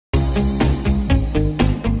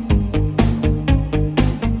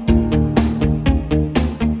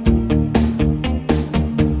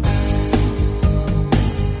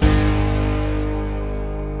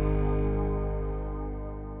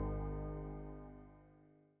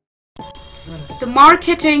The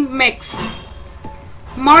marketing mix.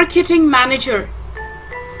 Marketing manager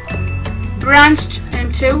branched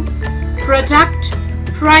into product,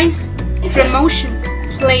 price, promotion,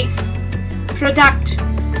 place. Product: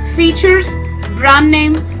 features, brand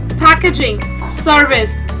name, packaging,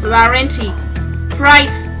 service, warranty.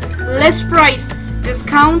 Price: list price,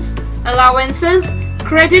 discounts, allowances,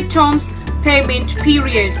 credit terms, payment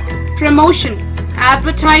period. Promotion: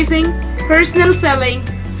 advertising, personal selling,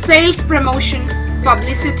 sales promotion,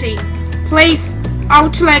 publicity. Place: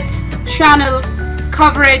 outlets, channels,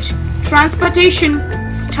 coverage, transportation,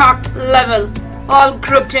 stock level, all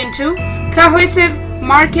grouped into cohesive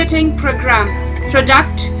marketing program.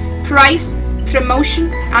 Product, price,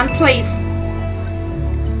 promotion, and place.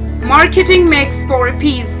 Marketing mix 4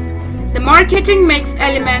 P's. The marketing mix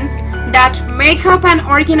elements that make up an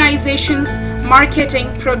organization's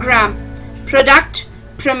marketing program. Product,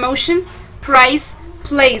 promotion, price,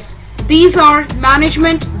 place. These are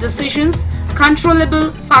management decisions,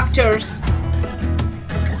 controllable factors.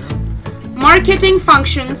 Marketing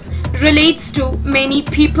functions relates to many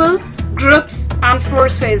people, groups, and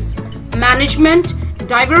forces. Management,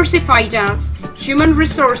 diversified as human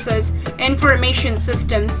resources, information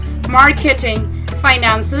systems, marketing,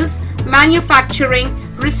 finances, manufacturing,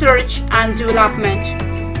 research and development.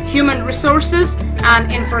 Human resources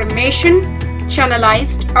and information,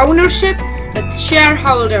 channelized ownership with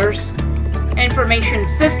shareholders. Information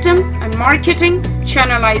system and marketing,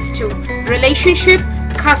 channelized to relationship,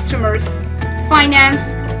 customers.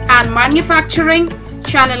 Finance and manufacturing,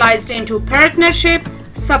 channelized into partnership,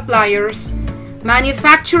 suppliers.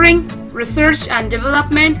 Manufacturing, research and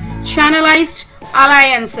development, channelized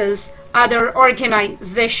alliances, other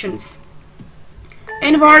organizations.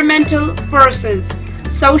 Environmental forces: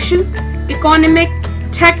 social, economic,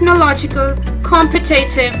 technological,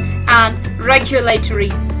 competitive, and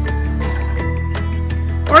regulatory.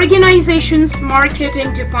 Organization's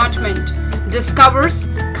marketing department discovers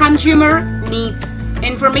consumer needs,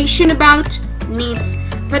 information about needs,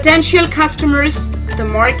 potential customers, the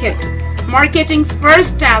market. Marketing's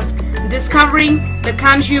first task: discovering the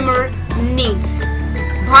consumer needs.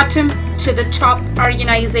 Bottom to the top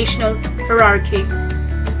organizational hierarchy.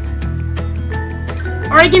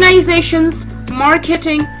 Organization's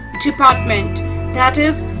marketing department, that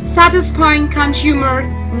is, satisfying consumer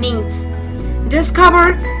needs.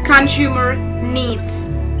 Discover consumer needs.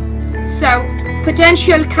 So,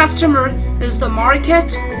 potential customer is the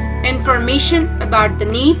market, information about the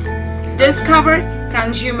needs, discover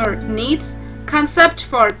consumer needs, concept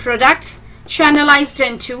for products, channelized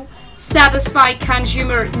into satisfy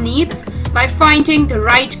consumer needs by finding the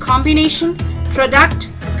right combination, product,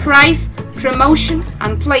 price, promotion,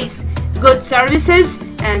 and place, goods, services,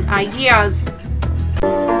 and ideas.